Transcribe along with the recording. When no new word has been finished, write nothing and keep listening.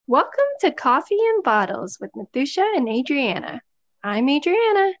Welcome to Coffee and Bottles with Nathusha and Adriana. I'm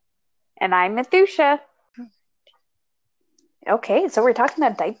Adriana. And I'm Nathusha. Okay, so we're talking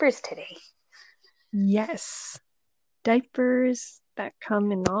about diapers today. Yes, diapers that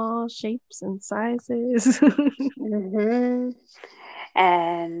come in all shapes and sizes. hmm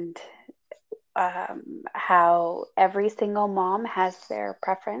And how every single mom has their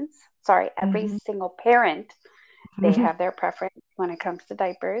preference. Sorry, every Mhm. single parent, they have their preference when it comes to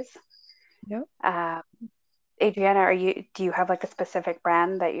diapers. Yep. Uh, Adriana, do you have like a specific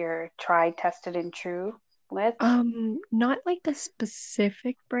brand that you're tried, tested, and true with? Not like a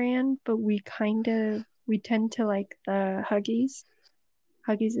specific brand, but we tend to like the Huggies.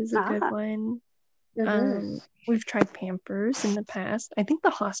 Huggies is a good Ah, one. hmm We've tried Pampers in the past. I think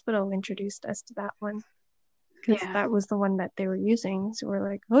the hospital introduced us to that one, because yeah. that was the one that they were using. So we're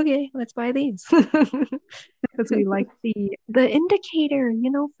like, okay, let's buy these. Because we like the indicator,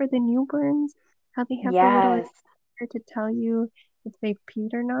 for the newborns, how they have the little Yes. indicator to tell you if they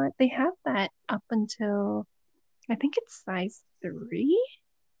peed or not. They have that up until I think it's size 2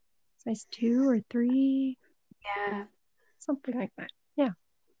 or 3, Yeah. something like that. Yeah.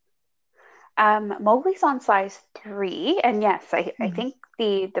 Mowgli's on size 3, and yes, I Mm-hmm. think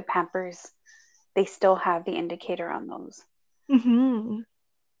the Pampers they still have the indicator on those, Mm-hmm.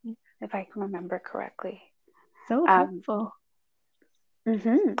 if I can remember correctly. So Um, helpful.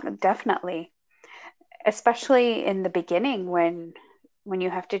 Definitely, especially in the beginning when you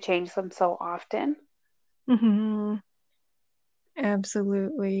have to change them so often. Mm-hmm.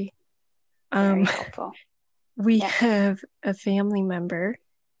 Absolutely. Very Um, helpful. we Yeah. have a family member.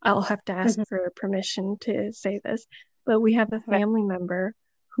 I'll have to ask Mhm. for permission to say this, but we have a Right. family member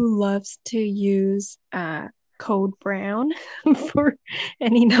who loves to use code brown for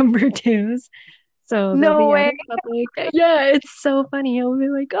any number twos. So they'll No be out way. in public. Yeah, it's so funny. He'll be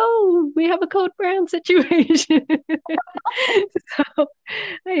like, "Oh, we have a code brown situation." So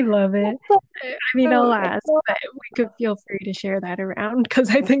I love it. That's so I mean, I'll cute. It's ask, so but we could feel free to share that around because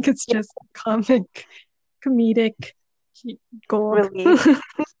I think it's just comic, comedic gold. relief.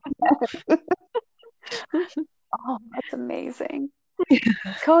 Oh, that's amazing.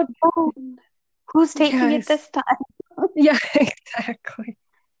 Code Bone. Who's taking it Yes. this time? Yeah, exactly.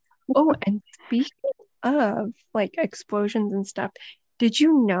 Oh, and speaking of like explosions and stuff, did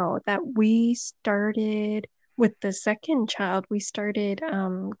you know that we started with the second child, we started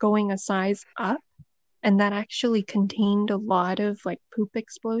going a size up, and that actually contained a lot of like poop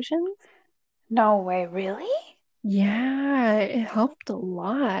explosions? No way, really? Yeah, it helped a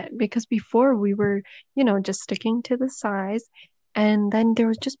lot because before we were, just sticking to the size, and then there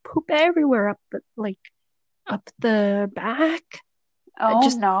was just poop everywhere up the back, Oh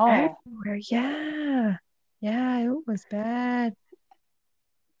just no. everywhere. Yeah. Yeah, it was bad.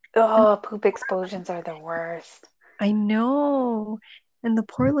 And Oh, poop explosions are the worst. I know. And the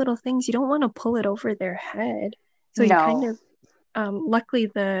poor little things, you don't want to pull it over their head. So you kind No. of luckily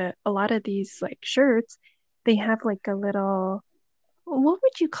the a lot of these like shirts, they have like a little, what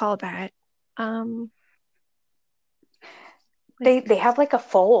would you call that? Um They like have like a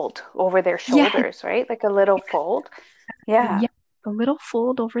fold over their yeah, shoulders, right? Like a little fold. Yeah. yeah, a little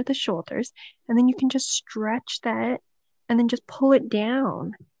fold over the shoulders, and then you can just stretch that and then just pull it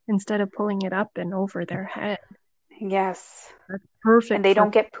down instead of pulling it up and over their head. Yes. That's And perfect they for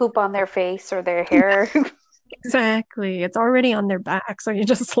don't get poop on their face or their hair. exactly. It's already on their back, so you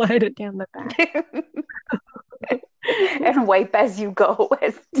just slide it down the back. And wipe as you go.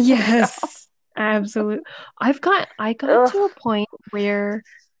 Yes, absolutely. I got Ugh. to a point where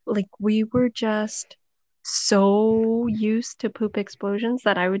like we were just so used to poop explosions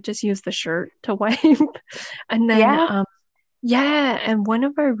that I would just use the shirt to wipe. And then Yeah. yeah, and one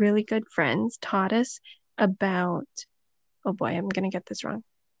of our really good friends taught us about, oh boy, I'm gonna get this wrong.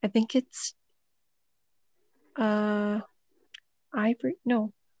 I think it's uh ivory,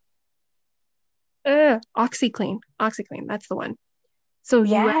 no, OxyClean. OxyClean, that's the one. So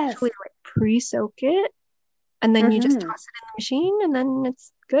you Yes. actually like pre-soak it and then you just hmm toss it in the machine and then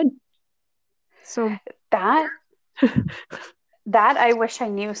it's good. So, That that I wish I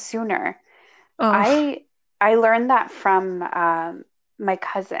knew sooner. oh, I I learned that from my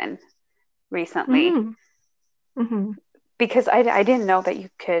cousin recently. mm, hmm Because I didn't know that you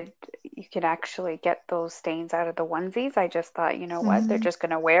could actually get those stains out of the onesies. I just thought, you know what, they're hmm just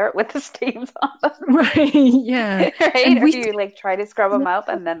gonna wear it with the stains on them, right, yeah. right? And Or we you like try to scrub them out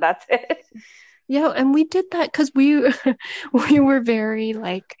and then that's it. yeah, and we did that because we we were very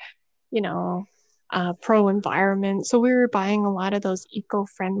like, you know, pro environment. So we were buying a lot of those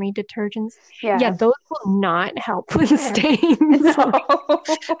eco-friendly detergents. Yeah, Yeah. those will not help with stains. Like, No.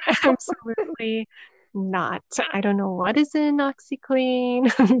 absolutely not. I don't know what is in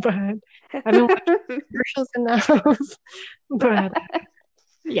OxyClean, but I've been watching commercials in the house. But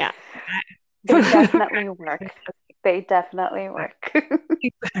yeah. They definitely work. They definitely work.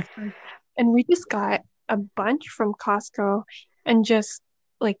 Exactly. And we just got a bunch from Costco and just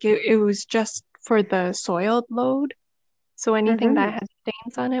like it was just for the soiled load. So anything that Hmm. has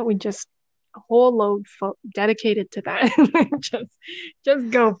stains on it, we just a whole load dedicated to that. Just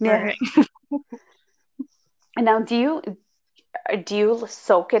go for Yeah. it. And now, do you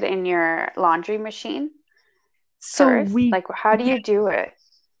soak it in your laundry machine So first? we Like, how do yeah, you do it?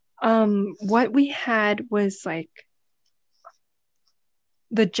 what we had was like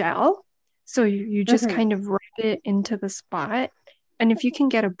the gel. So you just Hmm. kind of rub it into the spot. And if you can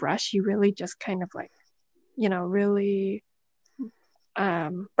get a brush, you really just kind of like, really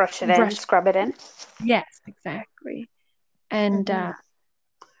Brush it in, brush. scrub it in. Yes, exactly. And Hmm.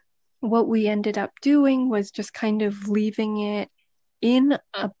 what we ended up doing was just kind of leaving it in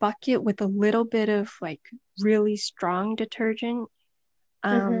a bucket with a little bit of like really strong detergent.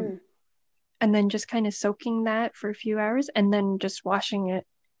 Um, Hmm. and then just kind of soaking that for a few hours and then just washing it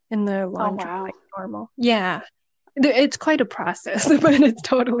in the Oh, laundry wow. like normal. Yeah. It's quite a process, but it's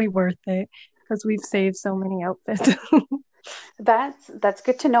totally worth it because we've saved so many outfits. That's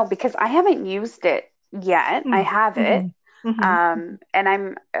good to know because I haven't used it yet. I have it. Mm-hmm. Mm-hmm.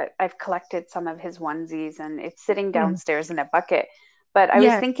 And I've collected some of his onesies and it's sitting Mm-hmm. downstairs in a bucket. But I was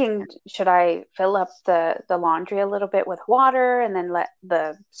Yeah. thinking, should I fill up the laundry a little bit with water and then let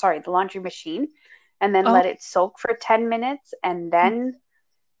the laundry machine and then Oh, let it soak for 10 minutes and then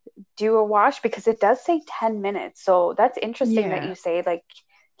do a wash because it does say 10 minutes. So that's interesting that yeah. you say like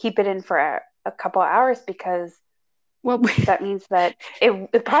keep it in for a couple hours because Well, we, that means that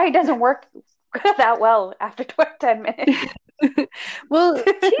it probably doesn't work that well after 10 minutes. well,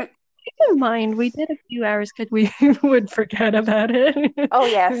 keep in mind we did a few hours because we would forget about it. Oh,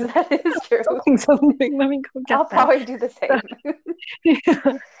 We yes, were like, that is true. something. Let me go get I'll that. probably do the same.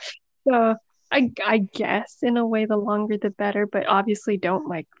 Yeah. So I guess in a way the longer the better, but obviously don't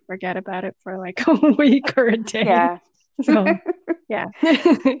like forget about it for like a week or a day. Yeah. So yeah.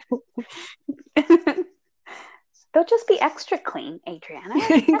 They'll just be extra clean, Adriana.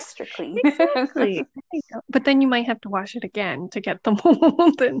 Extra clean. Exactly. There you go. But then you might have to wash it again to get the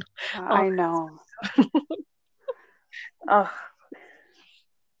mold and all I know. Oh,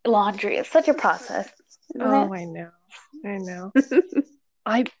 laundry is such a process, that. isn't Oh, it? I know. I know.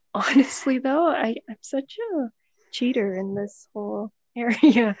 I honestly though, I'm such a cheater in this whole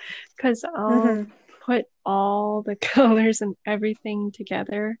area because I'll Hmm. put all the colors and everything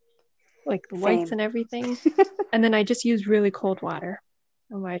together, like the whites Same. and everything, and then I just use really cold water.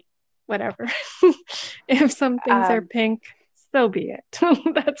 I'm like, whatever. If some things are Um, pink, so be it.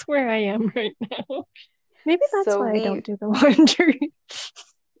 That's where I am right now. Maybe that's so why I we don't do the laundry.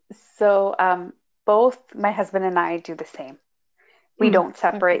 so both my husband and I do the same. We Mm, don't okay.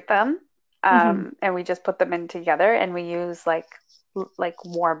 separate them, Hmm. and we just put them in together, and we use like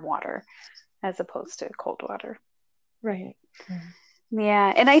warm water as opposed to cold water. Right. Yeah.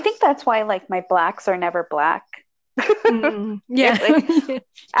 Yeah, and I think that's why like my blacks are never black. Mm, You're yeah. like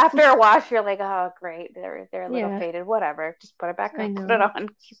after a wash, you're like, oh great, they're a little Yeah. faded. Whatever, just put it back I on, put it know. on,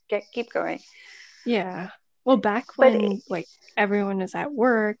 keep going. Yeah. Well, back But when like everyone was at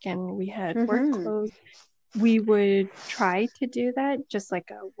work and we had work mhm, clothes, we would try to do that, just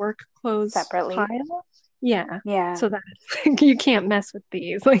like a work clothes separately, pile. Yeah. yeah, So that it's like you can't mess with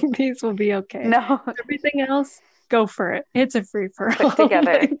these. Like these will be okay. no, Everything else, go for it. It's a free for put all.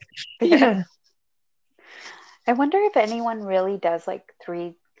 together. Like, Yeah, yeah. I wonder if anyone really does like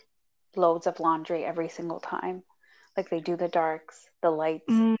three loads of laundry every single time. Like they do the darks, the lights,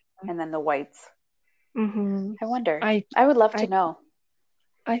 Mm, and then the whites. hmm. I wonder. I I would love to I know.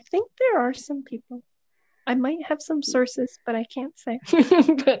 I think there are some people. I might have some sources, but I can't say.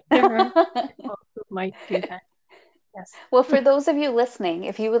 But there are people who might do that. Yes. Well, for those of you listening,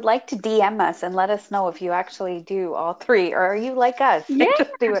 if you would like to DM us and let us know if you actually do all three, or are you like us Yeah. and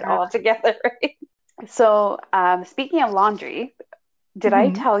just do it all together, right? So, speaking of laundry, did I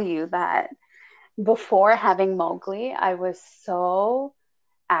Mhm. tell you that before having Mowgli, I was so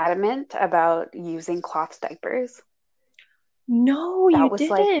adamant about using cloth diapers? No, you That was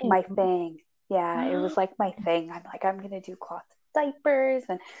like didn't. my thing. Yeah, it was like my thing. I'm like, I'm gonna do cloth diapers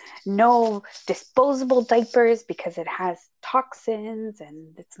and no disposable diapers because it has toxins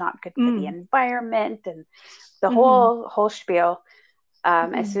and it's not good for the Mm. environment and the Hmm. whole spiel.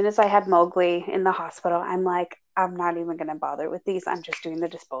 As Mhm. soon as I had Mowgli in the hospital, I'm like, I'm not even going to bother with these. I'm just doing the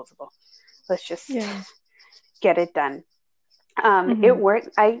disposable. Let's just Yeah. get it done. It Mhm. worked.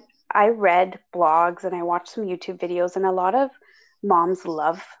 I read blogs and I watched some YouTube videos, and a lot of moms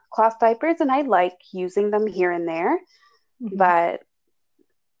love cloth diapers, and I like using them here and there. Mhm. But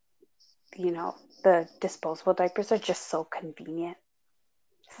the disposable diapers are just so Yeah. convenient,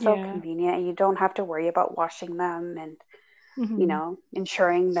 and you don't have to worry about washing them and Mhm.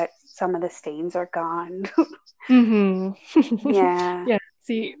 ensuring that some of the stains are gone. Mhm. Yeah. Yeah.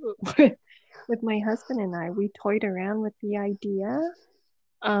 See, with my husband and I, we toyed around with the idea,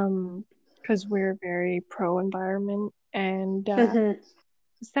 um, because we're very pro environment, and Hmm.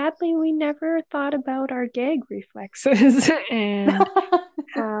 sadly, we never thought about our gag reflexes and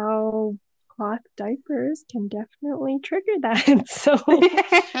how cloth diapers can definitely trigger that. So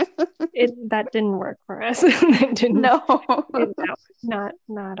it that didn't work for us. That didn't No. no,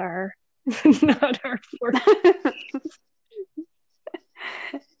 not our not our forte.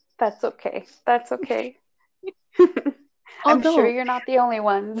 That's okay. That's okay. I'm sure Although, you're not the only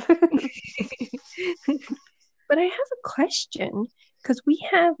ones. but I have a question because we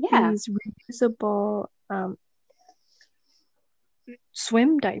have Yeah. these reusable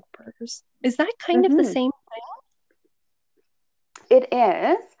swim diapers. Is that kind of the Hmm. same It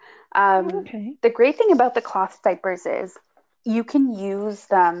is. thing? Um, Okay. the great thing about the cloth diapers is you can use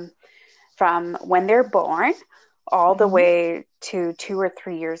them from when they're born all the Hmm. way to 2 or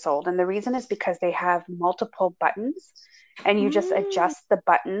 3 years old. And the reason is because they have multiple buttons and you just Mm. adjust the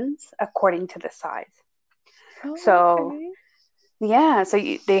buttons according to the size. Oh, So, okay. yeah, so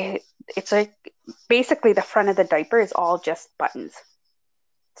it's like basically the front of the diaper is all just buttons.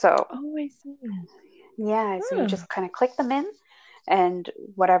 So, Oh, I see. yeah, so you Huh. just kind of click them in and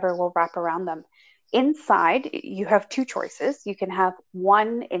whatever will wrap around them. Inside, you have two choices. You can have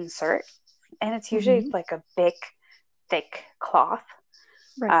one insert, and it's usually Hmm. like a big, thick cloth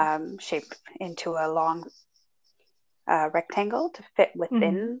Right. shaped into a long rectangle to fit Hmm.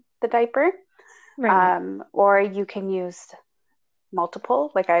 within the diaper. Right. Or you can use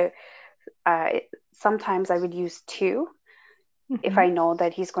multiple. Like uh, sometimes I would use two if Hmm. I know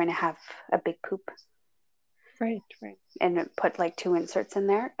that he's going to have a big poop Right. Right. and put like two inserts in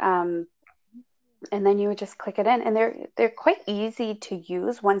there. And then you would just click it in, and they're quite easy to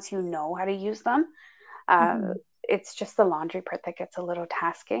use once you know how to use them. Uh, Hmm. it's just the laundry part that gets a little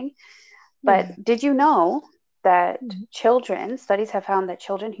tasking. But Yeah. did you know that Mhm. studies have found that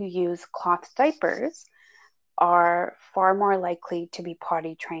children who use cloth diapers are far more likely to be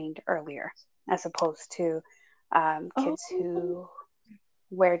potty trained earlier as opposed to kids Oh, who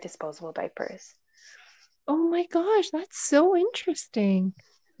wear disposable diapers? oh my gosh, that's so interesting.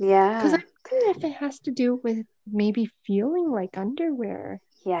 Because Yeah, I'm wondering if it has to do with maybe feeling like underwear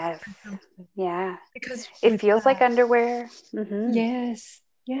yes, or something. yeah. Because It with feels like underwear. Hmm. yes,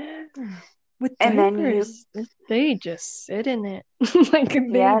 yeah, with And then you, diapers, they just sit in it like they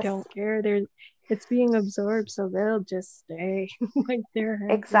yes, don't care. It's being absorbed, so they'll just stay like they're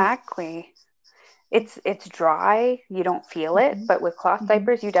happy. exactly. It's dry, you don't feel it, Hmm. but with cloth Hmm.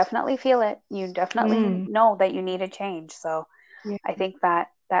 diapers, you definitely feel it. You definitely Mm, know that you need a change. So yeah, I think that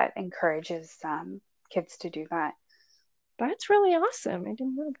encourages kids to do that. that's really awesome. I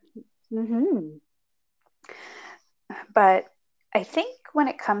didn't know that. Hmm. But I think when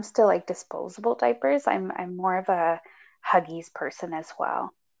it comes to like disposable diapers, I'm more of a Huggies person as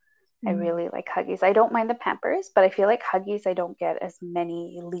well. I Mm. really like Huggies. I don't mind the Pampers, but I feel like Huggies I don't get as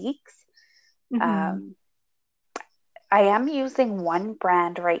many leaks. Hmm. Um, I am using one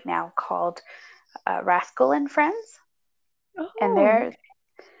brand right now called Rascal and Friends, and Oh, okay.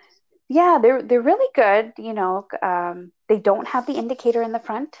 they're really good. They don't have the indicator in the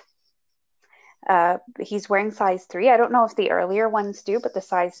front. He's wearing size three. I don't know if the earlier ones do, but the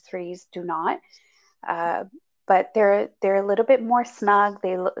size threes do not. Uh, but they're a little bit more snug.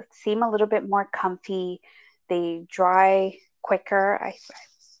 They seem a little bit more comfy. They dry quicker.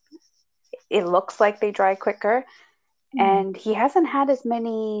 It looks like they dry quicker, Mm. and he hasn't had as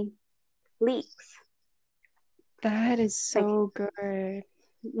many leaks. That is Like, so good.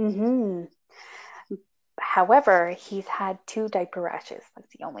 hmm however, he's had two diaper rashes.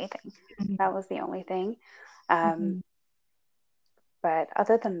 That's the only thing. That was the only thing. Um, Mm-hmm. but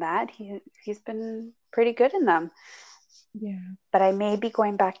other than that, he's been pretty good in them. Yeah, But I may be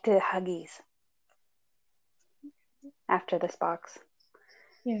going back to Huggies after this box.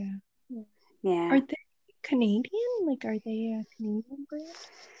 yeah. Yeah. Yeah. Are they Canadian? Like, are they a Canadian brand?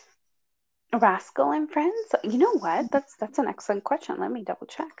 Rascal and Friends. You know what? That's an excellent question. Let me double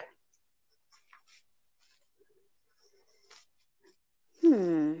check.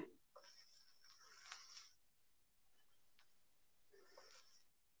 Hmm.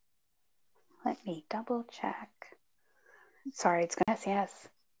 Let me double check. Sorry, it's gonna say yes.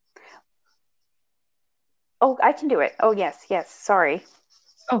 Oh, I can do it. Oh, yes, yes. Sorry.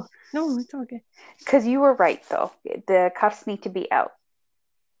 Oh, no, it's all good. Because you were right, though. The cuffs need to be out.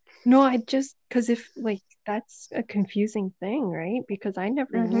 No, I just because if like that's a confusing thing, right? Because I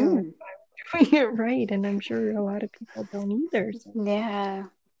never knew if Mm-hmm. I was doing it right, and I'm sure a lot of people don't either. So it's Yeah.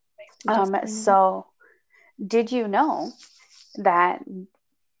 nice to just kind of. So did you know that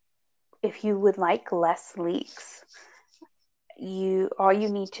if you would like less leaks, you all you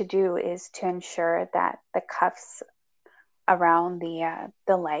need to do is to ensure that the cuffs around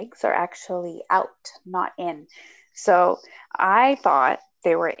the legs are actually out, not in. So I thought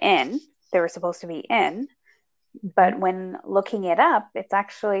they were in. They were supposed to be in, Mhm. but when looking it up, it's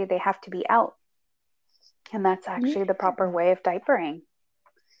actually they have to be out, and that's Yeah. actually the proper way of diapering.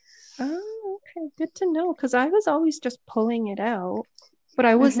 Oh, okay. Good to know. Because I was always just pulling it out, but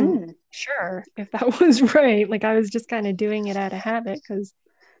I wasn't Mm-hmm. sure if that was right. Like I was just kind of doing it out of habit because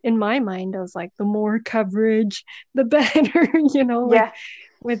in my mind, I was like, the more coverage, the better, like Yeah,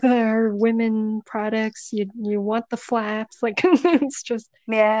 with our women products, you want the flaps. Like it's just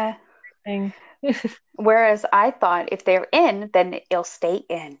yeah. thing. Whereas I thought if they're in, then it'll stay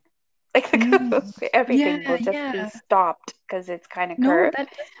in. Like Mm. Yeah, everything will just be yeah. stopped because it's kind of No, curved.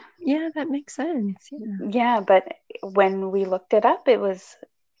 yeah, that makes sense. Yeah. Yeah, but when we looked it up, it was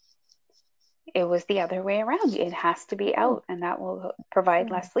the other way around. It has to be Oh, out, and that will provide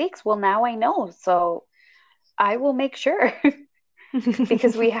good. less leaks. Well, now I know, so I will make sure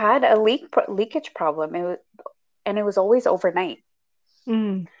because we had a leakage problem. It was always overnight.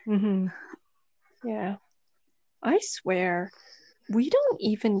 Mm-hmm. Yeah. I swear, we don't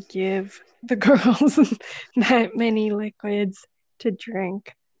even give the girls that many liquids to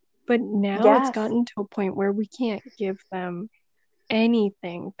drink. But now it's Yes, gotten to a point where we can't give them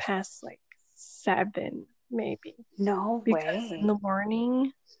anything past like 7, maybe. no Because in way. the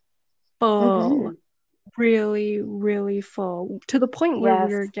morning, full, Hmm. really, really full, to the point where Yes,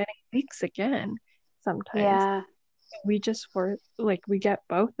 we're getting leaks again sometimes. yeah. We just for like we get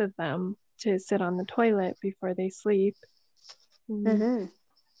both of them to sit on the toilet before they sleep. Mm, Hmm.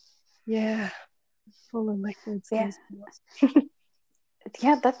 yeah, full of liquids, Yeah, those pillows.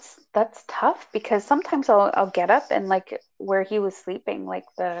 yeah. That's tough because sometimes I'll get up and like where he was sleeping, like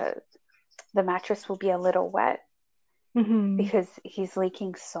the mattress will be a little wet Mm-hmm. because he's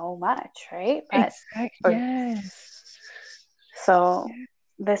leaking so much, right? But Exact. or Yes. so Yeah.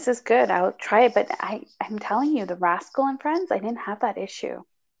 this is good. I'll try it, but I'm telling you, the Rascal and Friends, I didn't have that issue.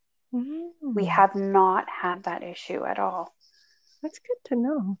 We Mm. have not had that issue at all. That's good to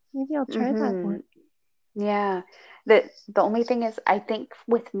know. Maybe I'll try that Hmm. one. Yeah. The only thing is I think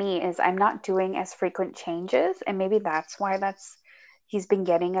with me is I'm not doing as frequent changes, and maybe that's why that's he's been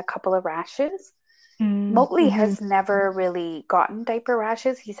getting a couple of rashes. Mowgli Mm-hmm. has never really gotten diaper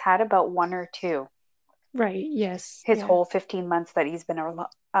rashes. He's had about one or two Right. Yes. his Yeah. whole 15 months that he's been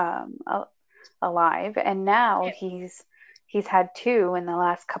alive, and now Yeah. he's had two in the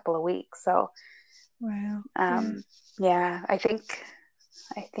last couple of weeks. So Wow. Yeah. um, yeah, I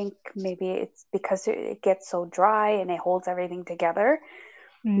think maybe it's because it gets so dry and it holds everything together.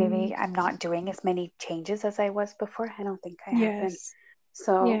 Mm. Maybe I'm not doing as many changes as I was before. I don't think I have been. Yes.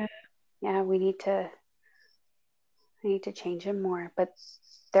 So Yeah. yeah, we need to change him more, but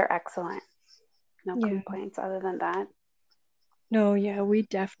they're excellent. No Yeah. complaints other than that. No, yeah, we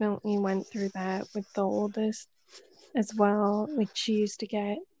definitely went through that with the oldest as well. Like she used to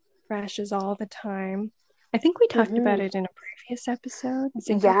get rashes all the time. I think we talked about Hmm. it in a previous episode,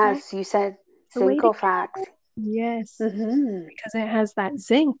 Zincofax, Yes, you said the way to Syncofax. get it. Yes, Hmm. because it has that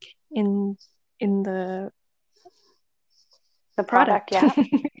zinc in the The product, product.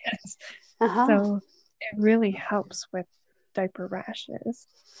 yeah. Yes. Uh-huh. So it really helps with diaper rashes.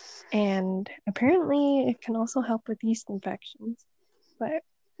 And apparently it can also help with yeast infections. But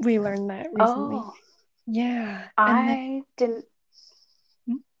we learned that recently. Oh, Yeah. And then I didn't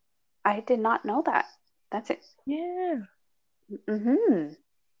I did not know that. That's it. yeah. Hmm.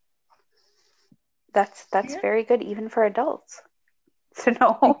 That's Yeah. very good even for adults to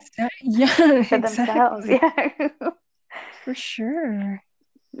know Exactly. Yeah, for themselves. exactly. Yeah. For sure.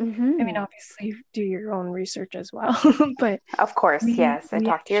 I mean, Hmm. obviously do your own research as well, but Of course, we yes. And we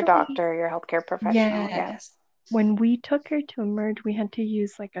talk to your actually doctor, your healthcare professional. Yeah. yes. When we took her to Emerge, we had to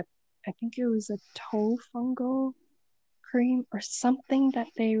use like I think it was a toe fungal cream or something that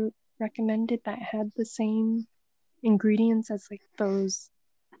they recommended that had the same ingredients as like those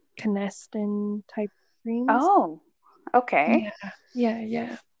Canestin type creams. Oh, Okay. Yeah,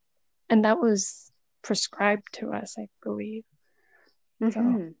 yeah. And that was prescribed to us, I believe. So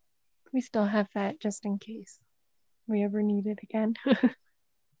Hmm. we still have that just in case we ever need it again.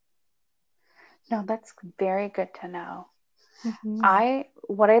 No, that's very good to know. Hmm.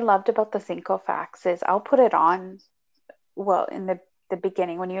 What I loved about the Cinco is I'll put it on, well, in the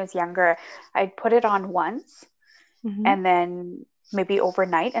beginning when he was younger, I'd put it on once Hmm. and then maybe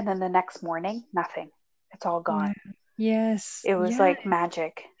overnight, and then the next morning, nothing. It's all Yeah. gone. Yes. It was Yeah. like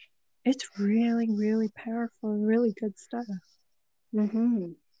magic. It's really, really powerful, really good stuff.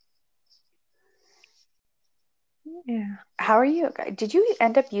 Hmm. Yeah. How are you? Did you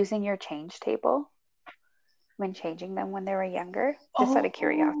end up using your change table when changing them when they were younger? Just out of Oh,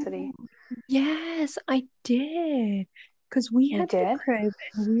 curiosity. yes, I did. Because we You had the did? crib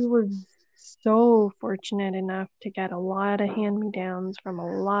and we were so fortunate enough to get a lot of hand-me-downs from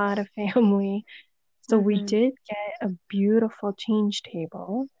a lot of family. So we Hmm. did get a beautiful change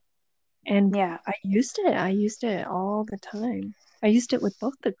table. And Yeah, I used it. I used it all the time. I used it with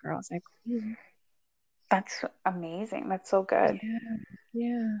both the girls, I believe. that's amazing. That's so good. Yeah,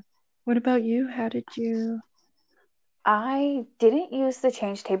 yeah. What about you? How did you? I didn't use the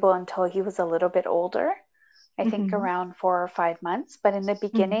change table until he was a little bit older. I think Hmm. around 4 or 5 months. But in the Hmm.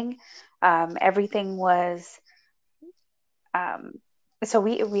 beginning, everything was um, so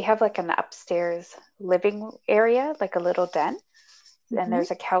we have like an upstairs living area, like a little den, and Hmm.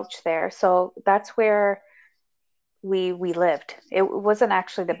 there's a couch there. So that's where we lived. It wasn't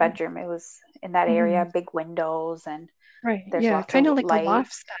actually the bedroom. It was in that area, Hmm. big windows, and Right. there's Yeah, lots kind of of like a light.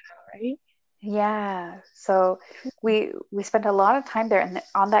 loft style, right? Yeah. So we spent a lot of time there, and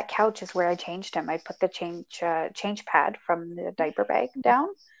on that couch is where I changed him. I put the change pad from the diaper bag down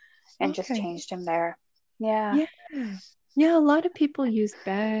and just Okay. changed him there. Yeah. Yeah. Yeah, a lot of people use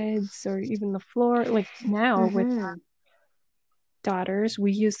beds or even the floor. Like now with Mm-hmm. daughters,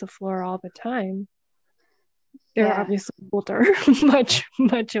 we use the floor all the time. They're Yeah. obviously older, much,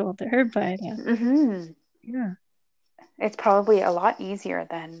 much older, but Mm-hmm. yeah. It's probably a lot easier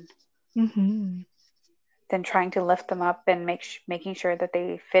Hmm. than trying to lift them up and making sure that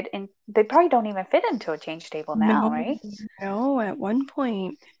they fit in. They probably don't even fit into a change table now, No, right? no, at one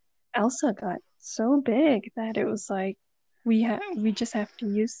point Elsa got so big that it was like we just have to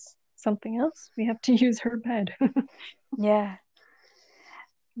use something else. We have to use her bed. Yeah.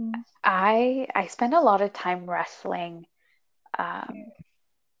 Mm. I spend a lot of time wrestling um,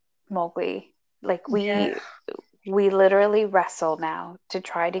 Mowgli. Like Yeah. we literally wrestle now to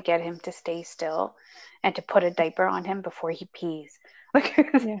try to get him to stay still and to put a diaper on him before he pees. Like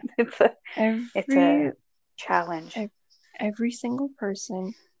Yeah. it's a it's a Every challenge. ev- every single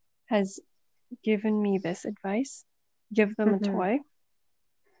person has given me this advice. Give them a Hmm. toy.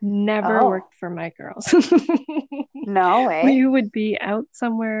 Never Oh, worked for my girls. no way. We would be out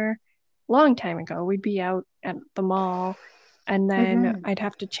somewhere long time ago. We'd be out at the mall and then Hmm. I'd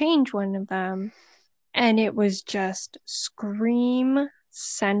have to change one of them and it was just scream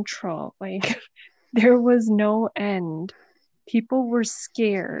central. Like there was no end. People were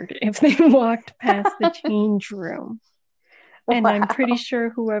scared if they walked past the change room. And I'm pretty Wow. sure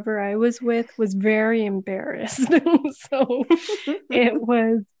whoever I was with was very embarrassed. So it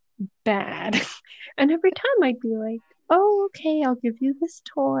was bad. And every time I'd be like, oh, okay, I'll give you this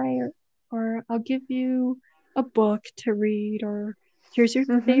toy or I'll give you a book to read or here's your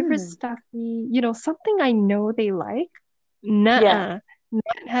favorite Hmm. stuffy, something I know they like. Yeah. Nuh-uh,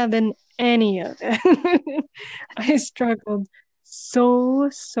 not having any of it. I struggled so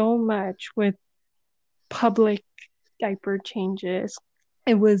much with public diaper changes.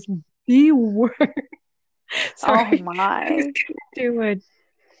 It was the worst. Oh Sorry, I was my. gonna do a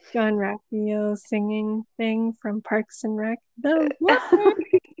John Raphael singing thing from Parks and Rec. The what?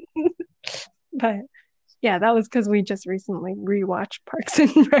 But yeah, that was because we just recently rewatched Parks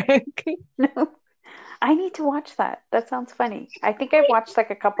and Rec. No. I need to watch that. That sounds funny. I think I've watched like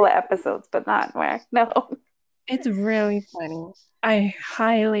a couple of episodes, but not where. No. It's really funny. I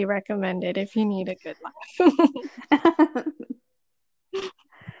highly recommend it if you need a good laugh.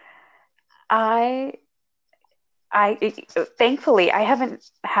 I I thankfully I haven't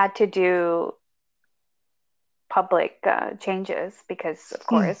had to do public changes because of Mm,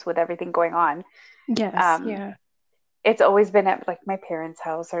 course with everything going on, yes, um, yeah. it's always been at like my parents'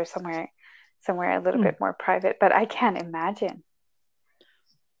 house or somewhere a little Mm. bit more private. But I can't imagine.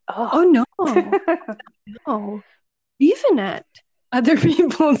 Oh Oh. no, no. Even at other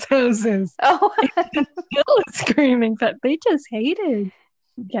people's houses, Oh. it's still screaming that they just hated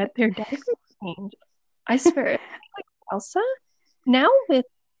to get their diapers changed. I swear, Elsa, now with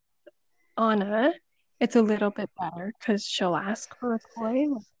Anna, it's a little bit better because she'll ask for a toy.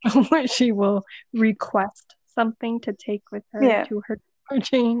 Like, she will request something to take with her Yeah. to her for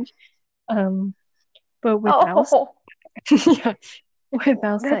change. Um, but with Elsa, Oh, yeah, with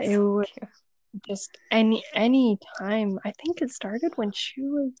Elsa, that's it so was cute. just any time. I think it started when she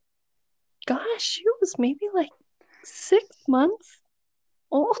was, gosh, she was maybe like 6 months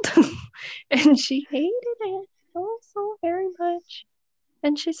old, and she hated it so very much,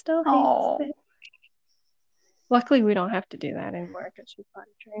 and she still hates Oh, it. Luckily, we don't have to do that anymore because she's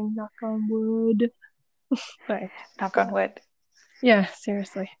potty trained, knock on wood. But knock on yeah, wood. yeah,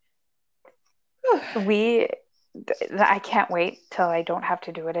 seriously. We, I can't wait till I don't have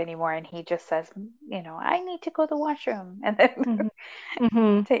to do it anymore. And he just says, I need to go to the washroom, and then hmm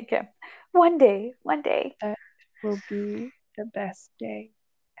hmm take him. One day, one day. That will be the best day.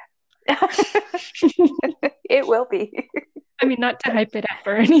 It will be. I mean, not to hype it up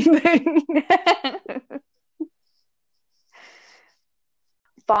or anything.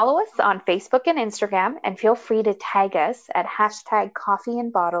 Follow us on Facebook and Instagram, and feel free to tag us at hashtag Coffee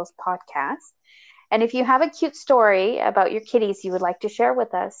and Bottles Podcast. And if you have a cute story about your kitties you would like to share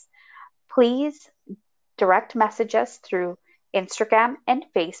with us, please direct message us through Instagram and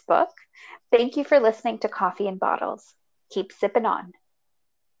Facebook. Thank you for listening to Coffee and Bottles. Keep sipping on.